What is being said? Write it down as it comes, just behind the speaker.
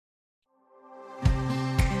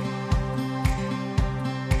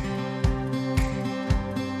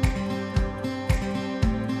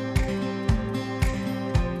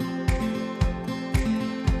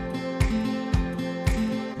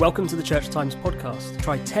Welcome to the Church Times podcast.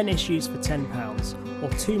 Try 10 issues for £10 or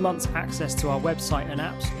 2 months access to our website and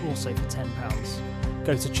apps also for £10.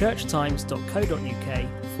 Go to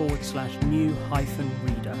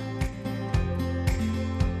churchtimes.co.uk/new-reader.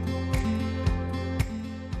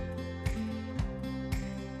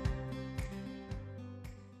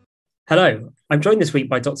 Hello, I'm joined this week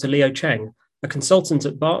by Dr. Leo Cheng, a consultant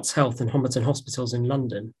at Barts Health and Homerton Hospitals in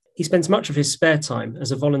London. He spends much of his spare time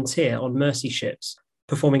as a volunteer on mercy ships,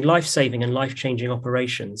 performing life-saving and life-changing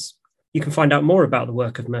operations. You can find out more about the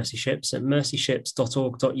work of mercy ships at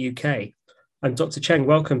mercyships.org.uk. I'm Dr. Cheng.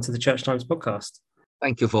 Welcome to the Church Times podcast.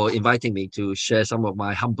 Thank you for inviting me to share some of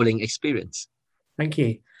my humbling experience. Thank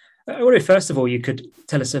you. I wonder if, first of all, you could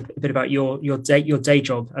tell us a bit about your day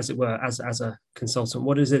job, as it were, as a consultant.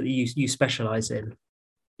 What is it that you specialise in?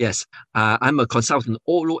 Yes, I'm a consultant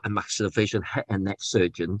oral and maxillofacial head and neck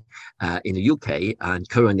surgeon in the UK, and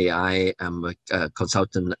currently I am a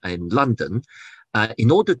consultant in London. In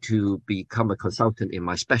order to become a consultant in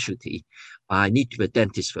my specialty, I need to be a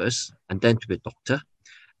dentist first, and then to be a doctor,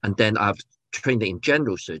 and then I've trained in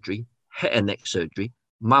general surgery, head and neck surgery,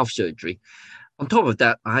 mouth surgery. On top of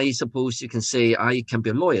that, I suppose you can say I can be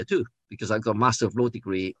a lawyer too, because I've got a Master of Law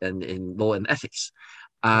degree in law and ethics,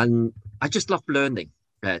 and I just love learning.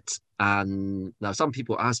 And now some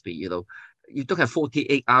people ask me, you don't have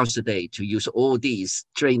 48 hours a day to use all these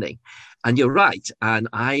training. And you're right. And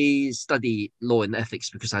I study law and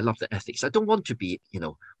ethics because I love the ethics. I don't want to be,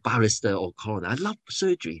 barrister or coroner. I love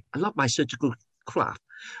surgery. I love my surgical craft.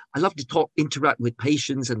 I love to interact with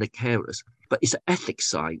patients and the carers. But it's the ethics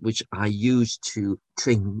side, which I use to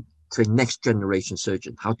train next generation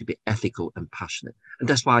surgeons how to be ethical and passionate. And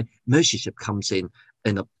that's why mercyship comes in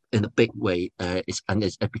a big way, it's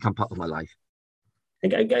become part of my life.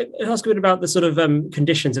 I'll ask a bit about the sort of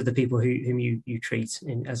conditions of the people whom you treat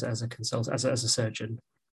as a consultant, as a surgeon.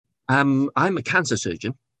 I'm a cancer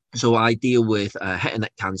surgeon, so I deal with head and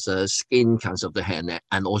neck cancer, skin cancer of the head and neck,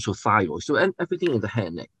 and also thyroid. So everything in the head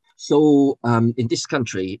and neck. So in this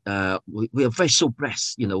country, we are very so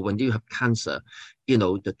blessed. When you have cancer, the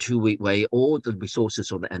 2-week way, all the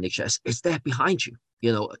resources on the NHS is there behind you.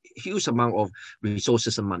 Huge amount of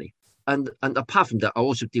resources and money. And apart from that, I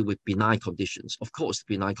also deal with benign conditions. Of course, the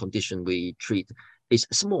benign condition we treat is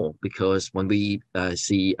small because when we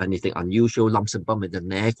see anything unusual, lumps and bumps in the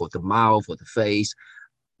neck or the mouth or the face,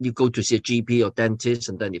 you go to see a GP or dentist,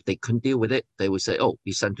 and then if they couldn't deal with it, they would say, "Oh,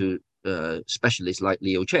 you sent to specialists like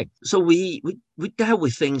Leo Cheng." So we deal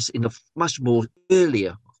with things in a much more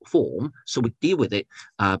earlier form. So we deal with it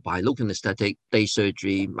by local anesthetic, day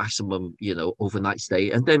surgery, maximum, overnight stay,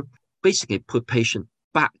 and then basically put patient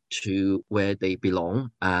back to where they belong,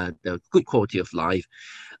 the good quality of life.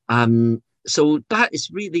 So that is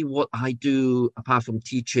really what I do, apart from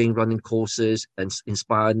teaching, running courses, and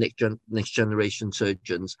inspire next generation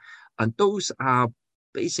surgeons. And those are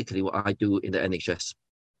basically what I do in the NHS.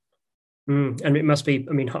 And it must be,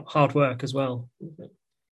 hard work as well.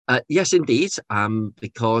 Yes, indeed.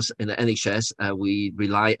 Because in the NHS, we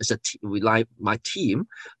rely my team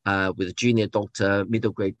with a junior doctor,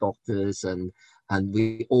 middle grade doctors, and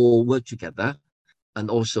we all work together. And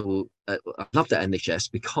also, I love the NHS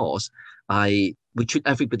because we treat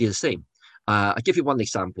everybody the same. I'll give you one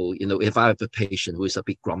example. If I have a patient who is a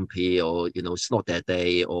bit grumpy or, it's not their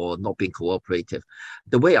day or not being cooperative,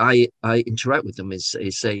 the way I interact with them is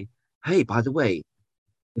say, "Hey, by the way,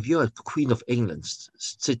 if you're the Queen of England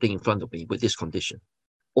sitting in front of me with this condition,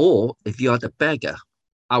 or if you are the beggar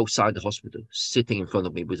outside the hospital sitting in front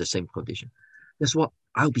of me with the same condition, guess what?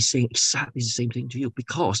 I'll be saying exactly the same thing to you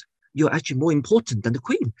because you're actually more important than the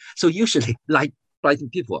Queen." So usually, like writing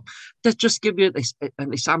people up, let's just give you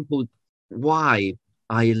an example why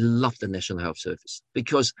I love the National Health Service,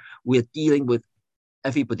 because we're dealing with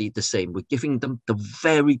everybody the same. We're giving them the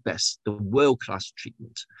very best, the world-class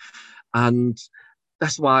treatment. And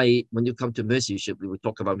that's why when you come to mercyship, we will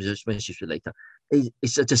talk about mercyship later.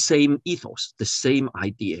 It's the same ethos, the same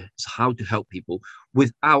idea. It's how to help people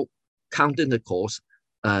without counting the cost,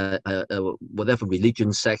 whatever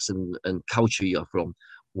religion, sex, and culture you're from.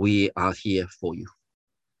 We are here for you.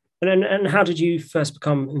 And how did you first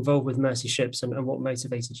become involved with mercy ships, and what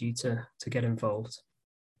motivated you to get involved?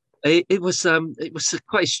 It was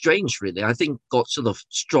quite strange, really. I think God sort of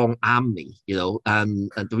strong armed me,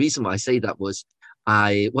 and the reason why I say that was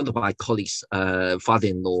one of my colleagues'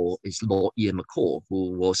 father-in-law is Lord Ian McCall,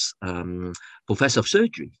 who was professor of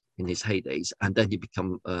surgery in his heydays, and then he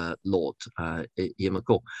became Lord Ian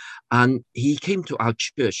McCall. And he came to our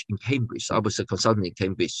church in Cambridge. I was a consultant in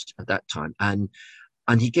Cambridge at that time, and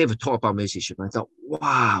he gave a talk about mercyship. And I thought,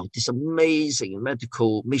 wow, this amazing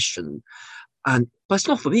medical mission. But it's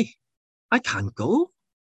not for me. I can't go.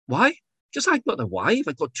 Why? Because I got a wife,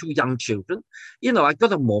 I got two young children, I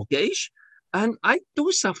got a mortgage, and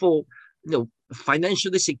those are for,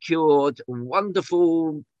 financially secured,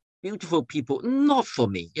 wonderful, beautiful people, not for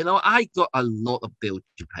me. I got a lot of bills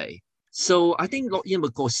to pay. So I think Lord Ian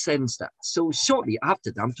McCall sensed that. So shortly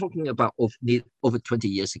after that, I'm talking about over 20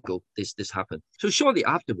 years ago, this happened. So shortly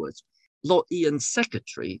afterwards, Lord Ian's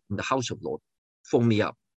secretary in the House of Lords phoned me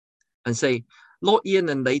up and say, Lord Ian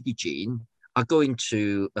and Lady Jean are going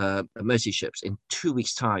to Mercy Ships in 2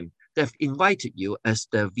 weeks' time. They've invited you as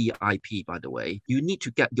the VIP, by the way. You need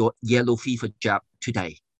to get your yellow fever jab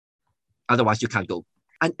today. Otherwise, you can't go.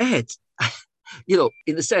 And Ed,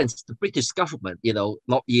 in a sense, the British government,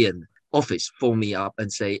 Lord Ian office phoned me up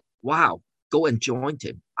and say, wow, go and join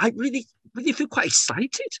him. I really, really feel quite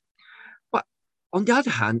excited. But on the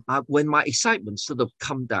other hand, when my excitement sort of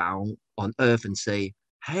come down on earth and say,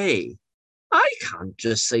 hey, I can't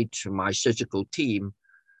just say to my surgical team,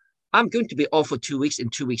 I'm going to be off for 2 weeks in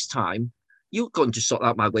 2 weeks' time. You're going to sort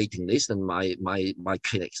out my waiting list and my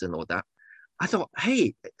clinics and all that. I thought,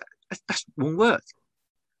 hey, that won't work.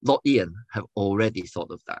 Lord Ian have already thought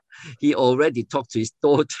of that. He already talked to his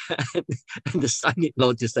daughter and the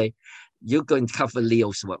son-in-law to say, you're going to cover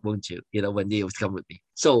Leo's work, won't you? When Leo's come with me.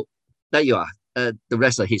 So there you are. The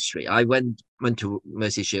rest of history. I went to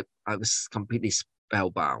Mercy Ship. I was completely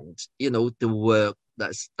spellbound. The work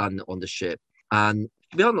that's done on the ship. And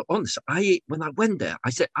to be honest, when I went there, I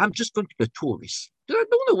said, I'm just going to be a tourist. I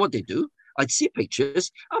don't know what they do. I'd see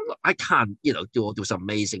pictures. I can't, do all this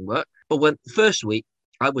amazing work. But when first week,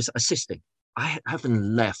 I was assisting. I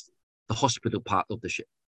haven't left the hospital part of the ship.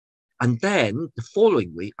 And then the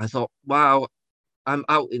following week, I thought, wow, I'm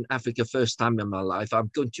out in Africa first time in my life.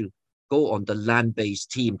 I'm going to go on the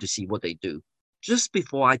land-based team to see what they do. Just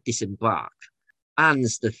before I disembark,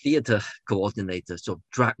 Anne's the theatre coordinator, so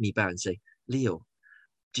dragged me back and say, Leo,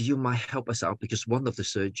 do you mind help us out? Because one of the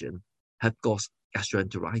surgeons have got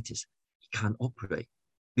gastroenteritis. He can't operate,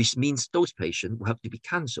 which means those patients will have to be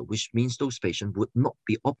cancelled, which means those patients would not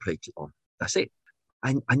be operated on. That's it.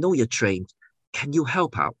 I know you're trained. Can you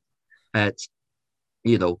help out?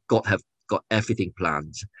 God have got everything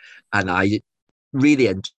planned. And I really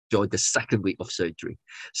enjoyed the second week of surgery.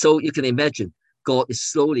 So you can imagine God is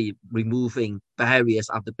slowly removing barriers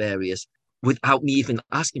after barriers without me even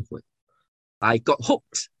asking for it. I got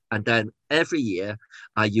hooked. And then every year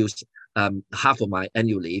I used half of my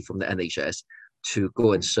annual leave from the NHS to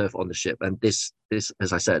go and serve on the ship. And this,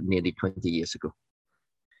 as I said, nearly 20 years ago.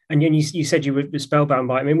 And you said you were spellbound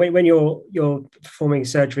by it. I mean, when you're performing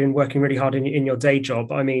surgery and working really hard in your day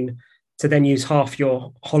job, I mean, to then use half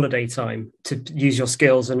your holiday time to use your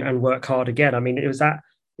skills and work hard again. I mean, is that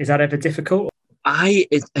ever difficult?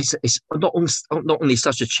 It's not only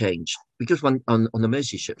such a change, because when on the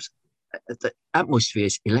Mercy ships, the atmosphere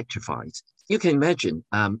is electrified. You can imagine,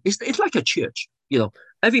 it's like a church.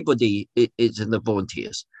 Everybody is in the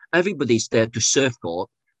volunteers. Everybody's there to serve God,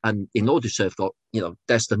 and in order to serve God,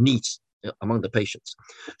 there's the needs among the patients.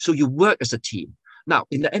 So you work as a team. Now,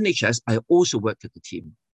 in the NHS, I also work as a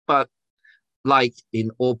team, but like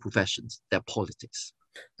in all professions, there are politics.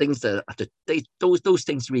 Things that those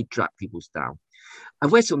things really drag people down.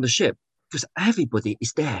 And where's on the ship? Because everybody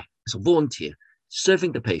is there as a volunteer,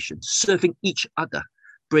 serving the patient, serving each other,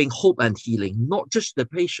 bring hope and healing, not just the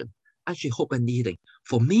patient, actually hope and healing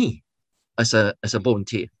for me as a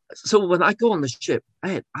volunteer. So when I go on the ship,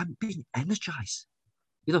 I'm being energized.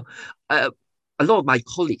 A lot of my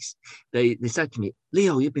colleagues, they said to me,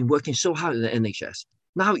 Leo, you've been working so hard in the NHS.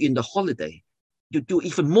 Now in the holiday, you do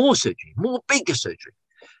even more surgery, more bigger surgery.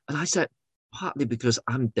 And I said, partly because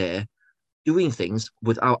I'm there doing things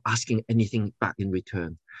without asking anything back in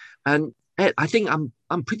return. And Ed, I think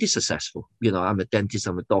I'm pretty successful. I'm a dentist,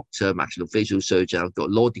 I'm a doctor, maxillofacial surgeon, I've got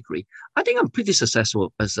a law degree. I think I'm pretty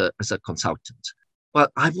successful as a consultant.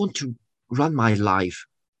 But I want to run my life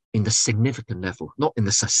in the significant level, not in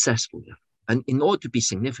the successful level. And in order to be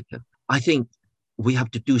significant, I think we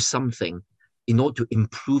have to do something in order to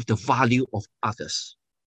improve the value of others.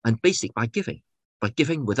 And basically by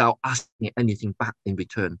giving without asking anything back in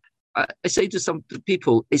return. I say to some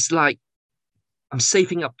people, it's like I'm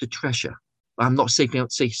saving up the treasure. I'm not saving up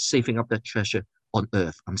that treasure on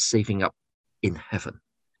earth. I'm saving up in heaven.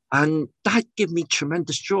 And that gave me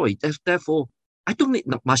tremendous joy. Therefore, I don't need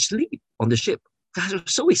much sleep on the ship. I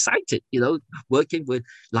was so excited, working with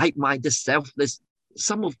like-minded, selfless.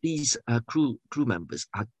 Some of these crew members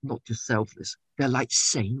are not just selfless. They're like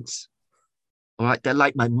saints. All right. They're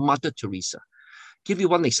like my Mother Teresa. Give you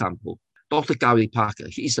one example. Dr. Gary Parker,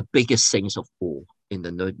 he is the biggest saint of all in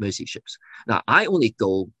the Mercy ships. Now, I only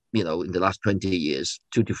go in the last 20 years,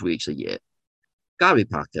 2 to 3 weeks a year. Gary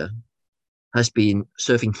Parker has been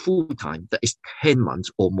serving full time, that is 10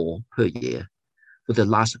 months or more per year, for the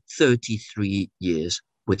last 33 years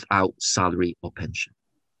without salary or pension.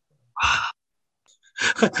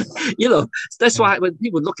 you know, that's why when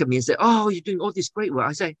people look at me and say, "Oh, you're doing all this great work,"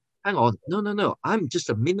 I say, "Hang on, no. I'm just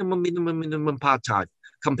a minimum part-time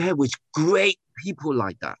compared with great people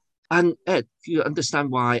like that." And Ed, you understand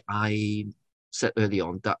why I said early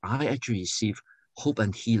on that I actually receive hope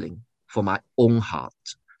and healing for my own heart,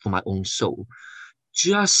 for my own soul,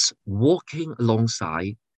 just walking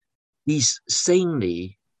alongside these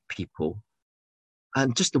saintly people,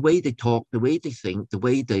 and just the way they talk, the way they think, the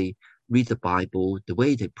way they read the Bible, the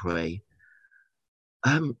way they pray.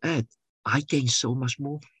 Ed, I gain so much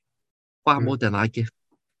more, far more than I give.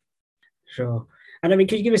 Sure. And I mean,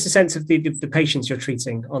 could you give us a sense of the patients you're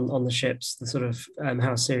treating on the ships, the sort of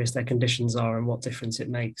how serious their conditions are and what difference it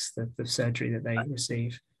makes, the surgery that they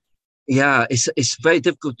receive? Yeah, it's very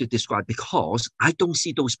difficult to describe because I don't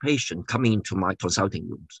see those patients coming into my consulting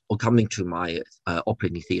rooms or coming to my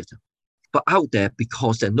operating theater. But out there,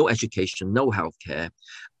 because there's no education, no healthcare,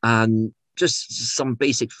 and just some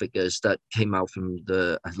basic figures that came out from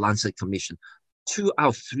the Lancet Commission, 2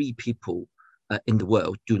 out of 3 people in the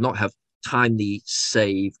world do not have timely,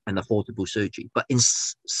 safe, and affordable surgery. But in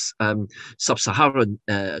sub-Saharan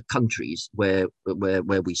countries where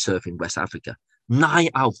we serve in West Africa, 9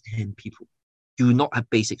 out of 10 people do not have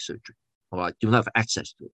basic surgery, all right, do not have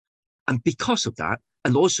access to it. And because of that,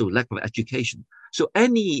 and also lack of education, so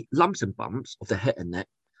any lumps and bumps of the head and neck,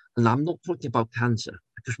 and I'm not talking about cancer,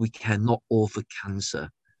 because we cannot offer cancer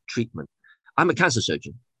treatment. I'm a cancer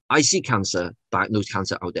surgeon. I see cancer, diagnosed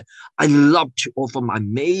cancer out there. I love to offer my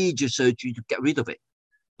major surgery to get rid of it.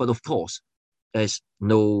 But of course, there's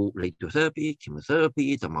no radiotherapy,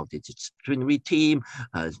 chemotherapy, the multidisciplinary team,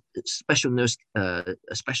 special nurse,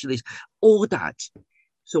 specialists, all that.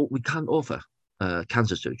 So we can't offer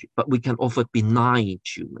cancer surgery, but we can offer benign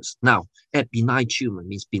tumors. Now, a benign tumor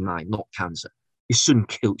means benign, not cancer. It shouldn't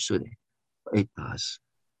kill, should it? But it does.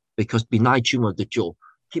 Because benign tumor of the jaw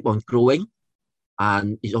keep on growing,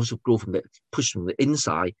 and it also grows pushed from the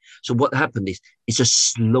inside. So what happened is it's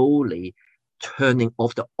just slowly turning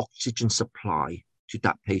off the oxygen supply to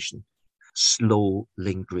that patient. Slow,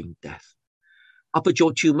 lingering death. Upper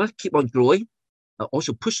jaw tumor keep on growing,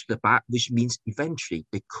 also push to the back, which means eventually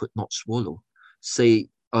they could not swallow. Say,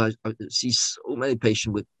 I see so many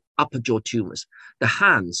patients with upper jaw tumors. The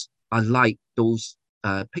hands are like those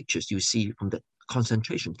pictures you see from the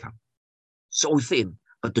concentration camp. So thin,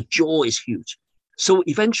 but the jaw is huge. So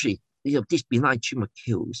eventually, this benign tumor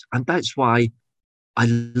kills. And that's why I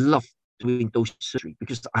love doing those surgery,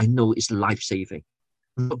 because I know it's life-saving,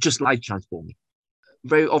 not just life-transforming.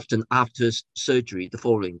 Very often after surgery, the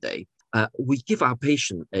following day, we give our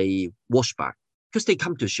patient a wash bag because they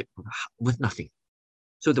come to ship with nothing.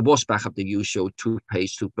 So the wash bag have the usual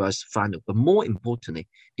toothpaste, toothbrush, final, but more importantly,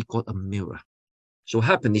 it got a mirror. So what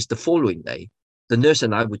happened is the following day, the nurse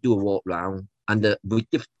and I would do a walk round, and we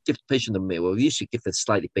give the patient a mirror. We usually give a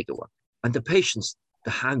slightly bigger one. And the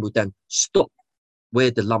hand would then stop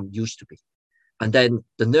where the lump used to be. And then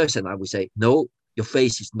the nurse and I would say, "No, your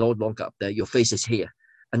face is no longer up there. Your face is here."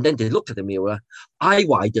 And then they look at the mirror, eye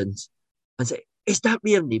widens, and say, "Is that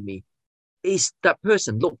really me? Is that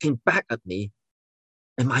person looking back at me?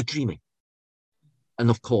 Am I dreaming?" And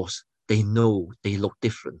of course, they know they look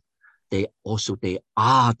different. They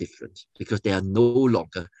are different, because they are no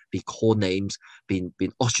longer being called names, being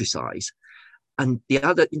ostracized. And the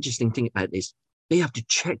other interesting thing is they have to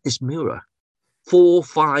check this mirror 4,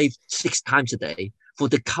 5, 6 times a day for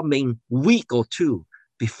the coming week or two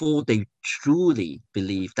before they truly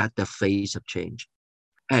believe that their face have changed.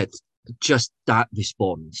 And just that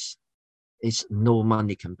response is no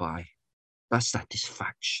money can buy. That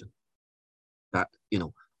satisfaction that,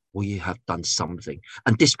 we have done something.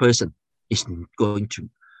 And this person is going to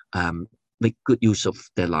make good use of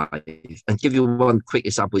their life. And give you one quick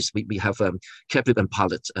example is we have cleft and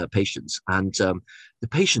palate patients. And the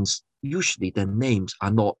patients, usually their names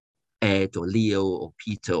are not Ed or Leo or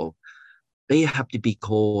Peter. They have to be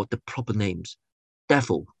called the proper names: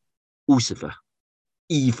 devil, Lucifer,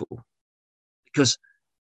 evil. Because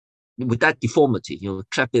with that deformity,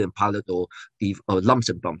 cleft and palate or lumps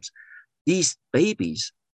and bumps, these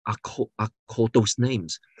babies are called those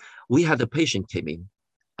names. We had a patient came in,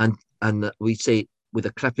 and we say, with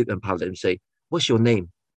a cleft and palate, and say, "What's your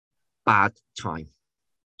name?" "Bad time."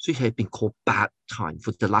 So he had been called bad time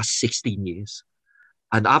for the last 16 years.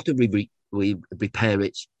 And after we repair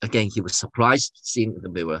it, again, he was surprised seeing the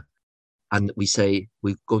mirror. And we say,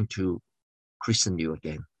 "We're going to christen you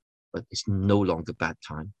again." but it's no longer bad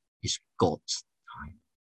time. It's God's time.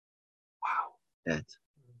 Wow. That.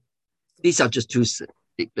 These are just two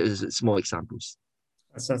small examples.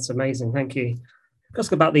 That's amazing. Thank you.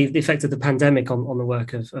 Ask about the effect of the pandemic on the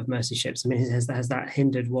work of Mercy Ships. I mean, has that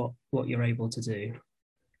hindered what you're able to do?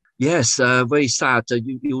 Yes, very sad.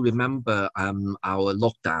 You remember our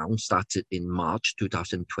lockdown started in March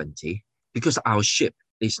 2020 because our ship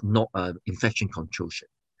is not an infection control ship.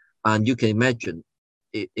 And you can imagine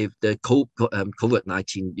if the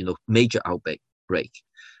COVID-19, major outbreak,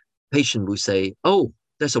 patient will say, oh,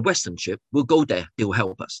 there's a Western ship, we'll go there, they will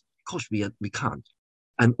help us. Of course, we can't.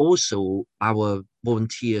 And also, our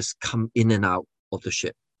volunteers come in and out of the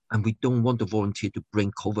ship. And we don't want the volunteer to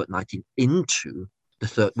bring COVID-19 into the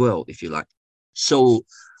third world, if you like. So,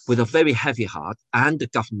 with a very heavy heart and the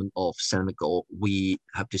government of Senegal, we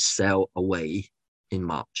have to sail away in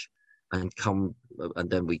March and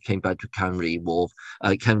then we came back to Canary Wharf,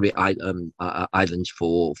 Canary Islands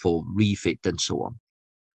for refit and so on.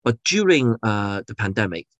 But during the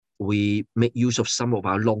pandemic, we make use of some of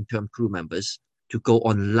our long-term crew members to go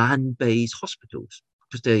on land-based hospitals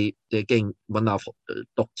because they again run our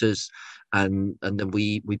doctors, and then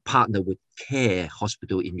we partner with Care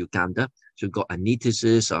Hospital in Uganda. So we've got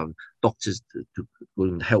anesthetists, doctors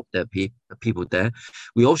to help their people there.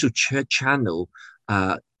 We also channel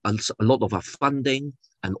a lot of our funding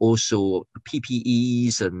and also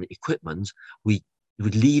PPEs and equipment. We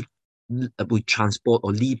transport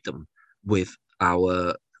or leave them with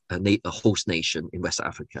our host nation in West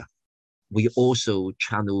Africa. We also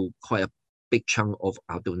channel quite a big chunk of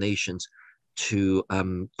our donations to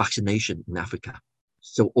vaccination in Africa.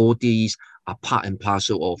 So all these are part and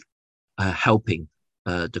parcel of helping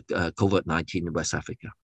the COVID-19 in West Africa.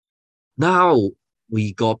 Now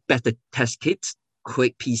we got better test kits,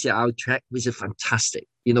 quick PCR check, which is fantastic.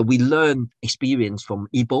 We learned experience from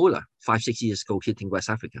Ebola 5-6 years ago hitting West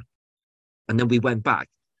Africa. And then we went back.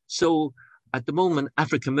 So at the moment,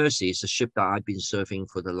 African Mercy is a ship that I've been serving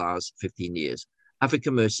for the last 15 years.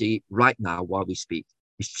 African Mercy, right now, while we speak,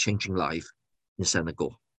 is changing life in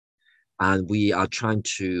Senegal. And we are trying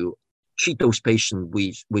to treat those patients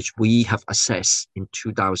which we have assessed in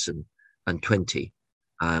 2020.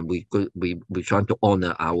 And we're trying to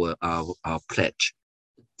honor our pledge.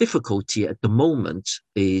 Difficulty at the moment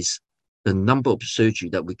is the number of surgery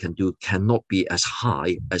that we can do cannot be as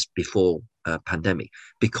high as before pandemic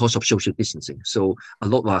because of social distancing. So a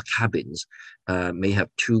lot of our cabins may have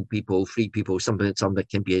 2 people, 3 people, some that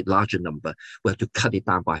can be a larger number. We have to cut it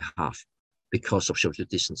down by half because of social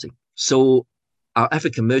distancing. So our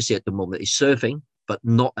African Mercy at the moment is serving, but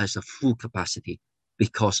not as a full capacity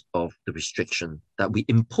because of the restriction that we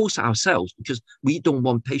impose ourselves because we don't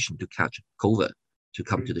want patients to catch COVID to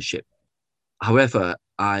come to the ship. However,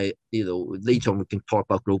 later on we can talk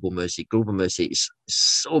about Global Mercy. Global Mercy is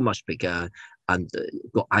so much bigger and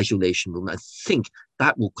got isolation room. I think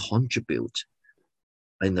that will contribute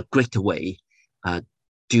in a greater way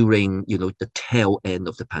during the tail end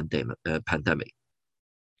of the pandemic.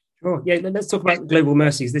 Sure. Yeah, let's talk about Global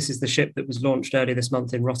Mercies. This is the ship that was launched earlier this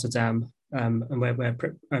month in Rotterdam, and where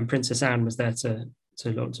Princess Anne was there to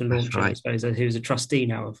launch it, I suppose, who's a trustee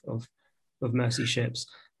now of Mercy ships.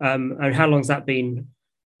 And how long's that been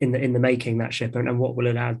in the making, that ship, and what will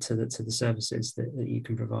it add to the services that you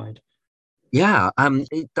can provide? Yeah,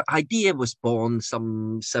 the idea was born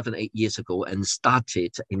some 7-8 years ago and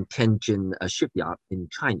started in Tianjin shipyard in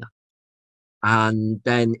China. And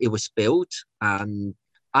then it was built, and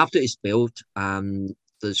after it's built,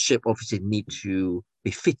 the ship obviously need to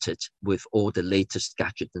be fitted with all the latest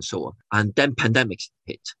gadgets and so on. And then pandemics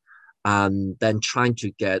hit, and then trying to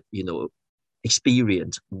get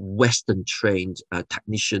experienced Western trained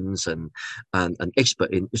technicians and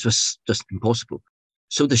expert in it was just impossible.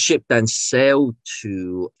 So the ship then sailed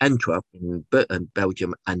to Antwerp in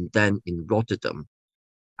Belgium and then in Rotterdam,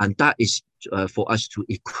 and that is for us to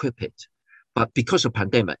equip it. But because of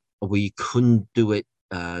pandemic, we couldn't do it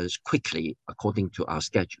quickly according to our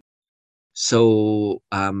schedule. So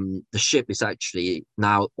the ship is actually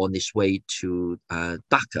now on its way to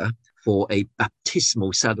Dhaka for a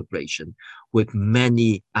baptismal celebration with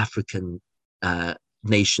many African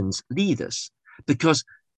nations leaders, because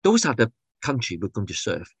those are the country we're going to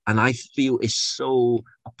serve. And I feel it's so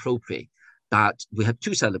appropriate that we have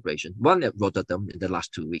 2 celebrations, one at Rotterdam in the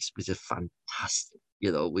last 2 weeks, which is fantastic.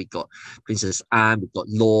 We got Princess Anne, we got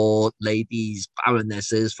Lord, ladies,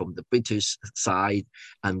 baronesses from the British side,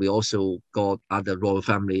 and we also got other royal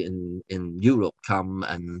family in Europe come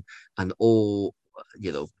and all,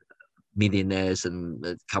 millionaires and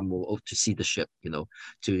come to see the ship, to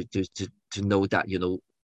know that,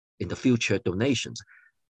 in the future donations.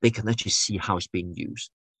 they can actually see how it's being used.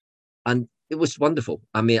 And it was wonderful.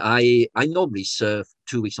 I mean, I normally serve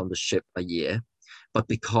 2 weeks on the ship a year, but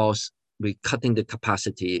because we're cutting the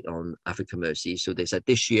capacity on African Mercy, so they said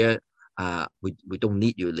this year we don't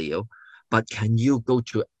need you, Leo, but can you go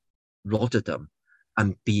to Rotterdam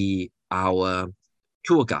and be our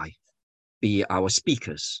tour guide, be our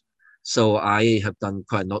speakers? So I have done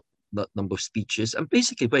quite a number of speeches, and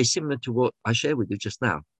basically very similar to what I shared with you just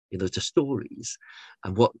now. The stories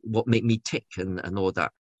and what made me tick and all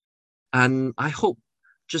that. And I hope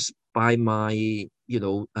just by my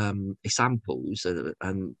examples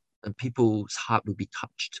and people's heart will be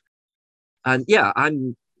touched. And yeah,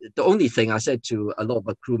 I'm the only thing I said to a lot of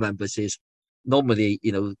our crew members is normally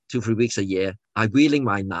 2-3 weeks a year I wheeling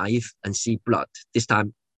my knife and see blood. This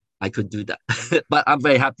time I couldn't do that, but I'm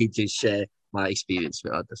very happy to share my experience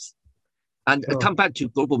with others. And come back to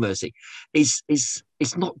Global Mercy, it's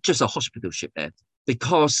not just a hospital ship, Ed,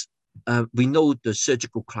 because we know the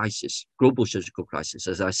surgical crisis, global surgical crisis.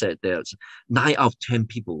 As I said, there's 9 out of 10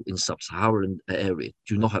 people in sub-Saharan area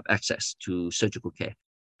do not have access to surgical care.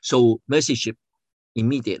 So Mercy ship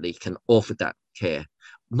immediately can offer that care,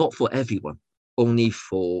 not for everyone, only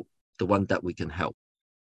for the one that we can help.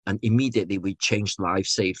 And immediately we change life,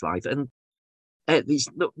 save life. And it's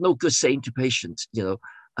no good saying to patients,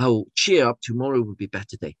 oh, cheer up, tomorrow will be a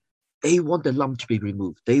better day. They want the lump to be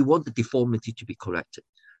removed. They want the deformity to be corrected.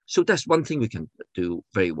 So that's one thing we can do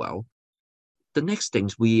very well. The next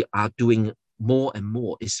things we are doing more and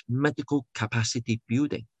more is medical capacity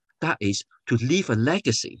building. That is to leave a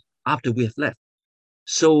legacy after we have left.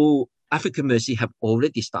 So African Mercy have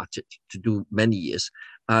already started to do many years.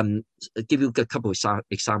 I'll give you a couple of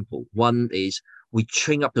examples. One is we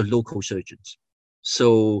train up the local surgeons.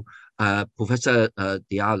 So Professor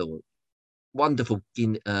Diallo, wonderful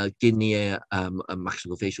Guinea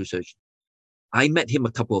maxillofacial surgeon. I met him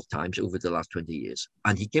a couple of times over the last 20 years,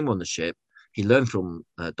 and he came on the ship. He learned from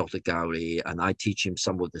Dr. Gowrie, and I teach him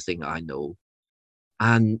some of the things I know.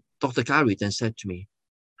 And Dr. Gowrie then said to me,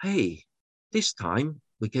 hey, this time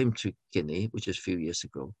we came to Guinea, which is a few years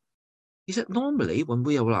ago. He said, normally when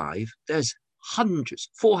we arrive, there's hundreds,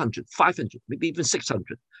 400, 500, maybe even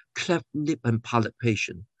 600 cleft lip and palate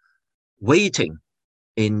patients waiting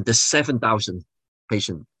in the 7,000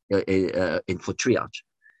 patient in for triage.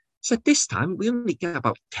 So this time we only get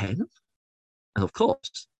about 10. And of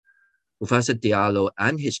course, Professor Diallo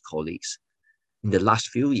and his colleagues in the last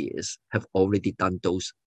few years have already done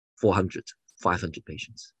those 400, 500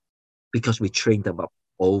 patients because we trained them up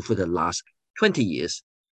over the last 20 years.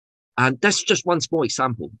 And that's just one small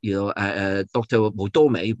example. Dr.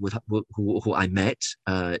 Modome, who I met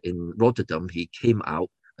in Rotterdam, he came out.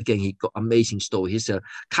 Again, he got amazing story. He's a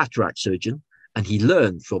cataract surgeon, and he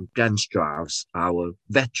learned from Glenn Strauss, our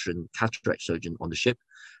veteran cataract surgeon on the ship.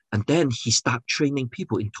 And then he started training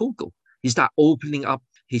people in Togo. He started opening up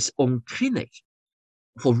his own clinic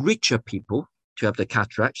for richer people to have the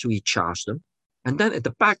cataract, so he charged them. And then at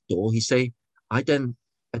the back door, he say, I then,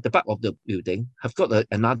 at the back of the building, have got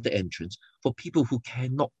another entrance for people who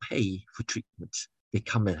cannot pay for treatments. They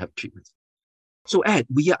come and have treatments. So Ed,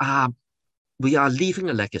 we are leaving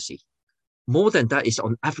a legacy. More than that is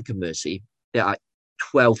on African Mercy, there are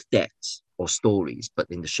 12 decks or stories, but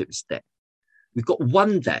in the ship's deck. We've got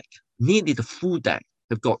one deck, nearly the full deck,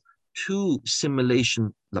 have got 2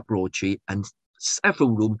 simulation laboratory and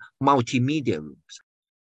several room multimedia rooms.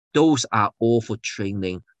 Those are all for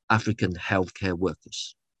training African healthcare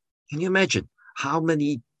workers. Can you imagine how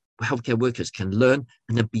many healthcare workers can learn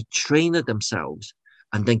and then be trained themselves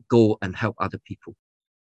and then go and help other people?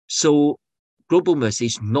 So Global Mercy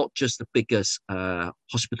is not just the biggest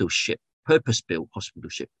hospital ship, purpose-built hospital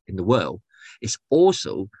ship in the world. It's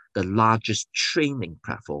also the largest training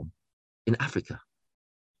platform in Africa.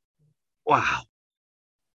 Wow.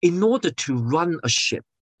 In order to run a ship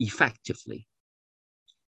effectively,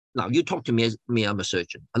 now you talk to me, I'm a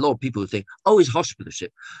surgeon. A lot of people think, oh, it's a hospital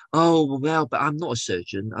ship. Oh, well, but I'm not a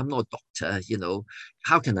surgeon. I'm not a doctor,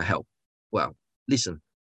 How can I help? Well, listen,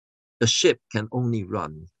 the ship can only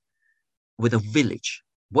run with a village.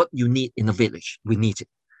 What you need in a village, we need it.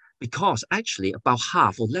 Because actually about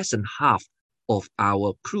half or less than half of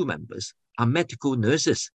our crew members are medical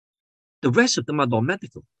nurses. The rest of them are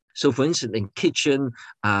non-medical. So for instance, in kitchen,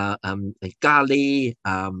 galley,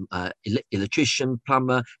 electrician,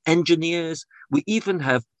 plumber, engineers, we even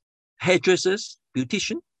have hairdressers,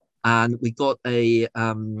 beautician, and we got a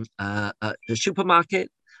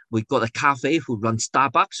supermarket. We've got a cafe who runs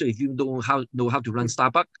Starbucks. So if you know how to run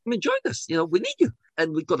Starbucks, come and join us. We need you.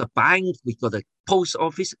 And we've got a bank, we've got a post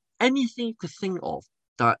office, anything you could think of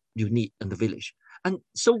that you need in the village. And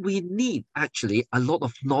so we need actually a lot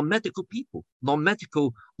of non-medical people,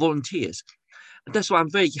 non-medical volunteers. And that's why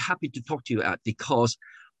I'm very happy to talk to you because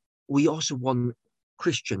we also want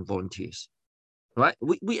Christian volunteers, right?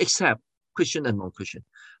 We accept Christian and non-Christian,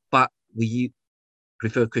 but we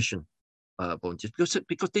prefer Christian volunteers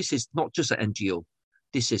because this is not just an NGO.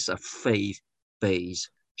 This is a faith-based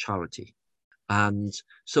charity. And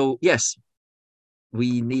so, yes,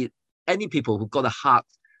 we need any people who've got a heart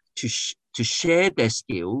to share their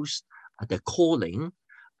skills, their calling,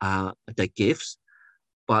 their gifts.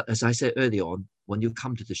 But as I said earlier on, when you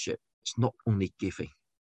come to the ship, it's not only giving.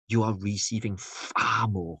 You are receiving far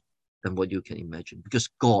more than what you can imagine. Because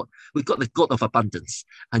we've got the God of abundance,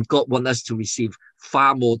 and God wants us to receive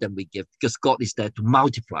far more than we give, because God is there to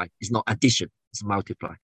multiply. It's not addition, it's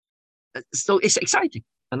multiply. So it's exciting.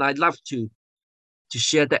 And I'd love to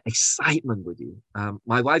share that excitement with you.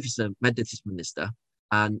 My wife is a Methodist minister,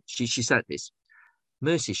 and she said this: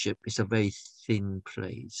 Mercy Ship is a very thin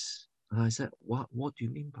place. And I said, what do you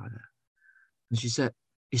mean by that? And she said,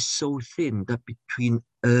 it's so thin that between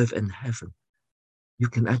earth and heaven, you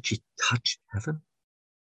can actually touch heaven.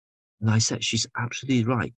 And I said, she's absolutely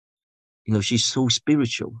right. You know, she's so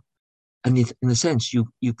spiritual. And in a sense,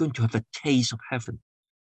 you're going to have a taste of heaven.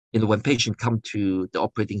 You know, when patients come to the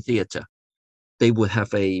operating theater, they would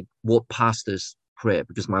have a ward pastor's prayer,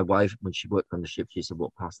 because my wife, when she worked on the ship, she's a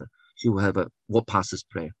ward pastor. She will have a ward pastor's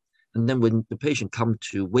prayer. And then when the patient come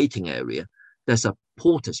to waiting area, there's a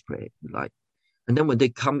porter's prayer, like. And then when they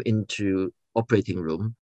come into operating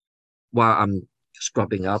room, while I'm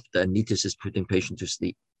scrubbing up, the anesthetist putting patient to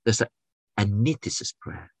sleep, there's an anesthetist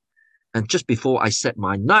prayer. And just before I set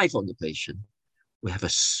my knife on the patient, we have a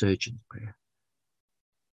surgeon's prayer.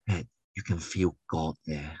 And you can feel God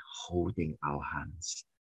there holding our hands,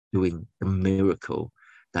 doing the miracle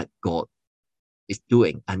that God is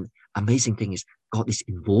doing. And amazing thing is, God is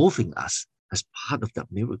involving us as part of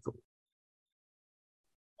that miracle.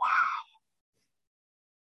 Wow.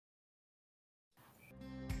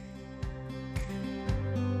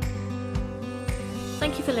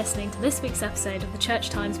 Thank you for listening to this week's episode of the Church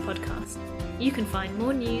Times podcast. You can find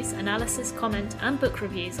more news, analysis, comment, and book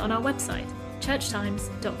reviews on our website,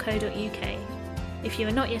 churchtimes.co.uk. If you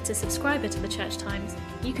are not yet a subscriber to the Church Times,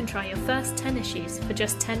 you can try your first 10 issues for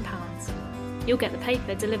just £10. You'll get the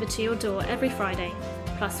paper delivered to your door every Friday,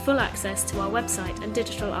 plus full access to our website and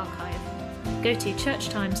digital archive. Go to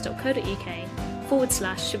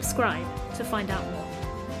churchtimes.co.uk/subscribe to find out more.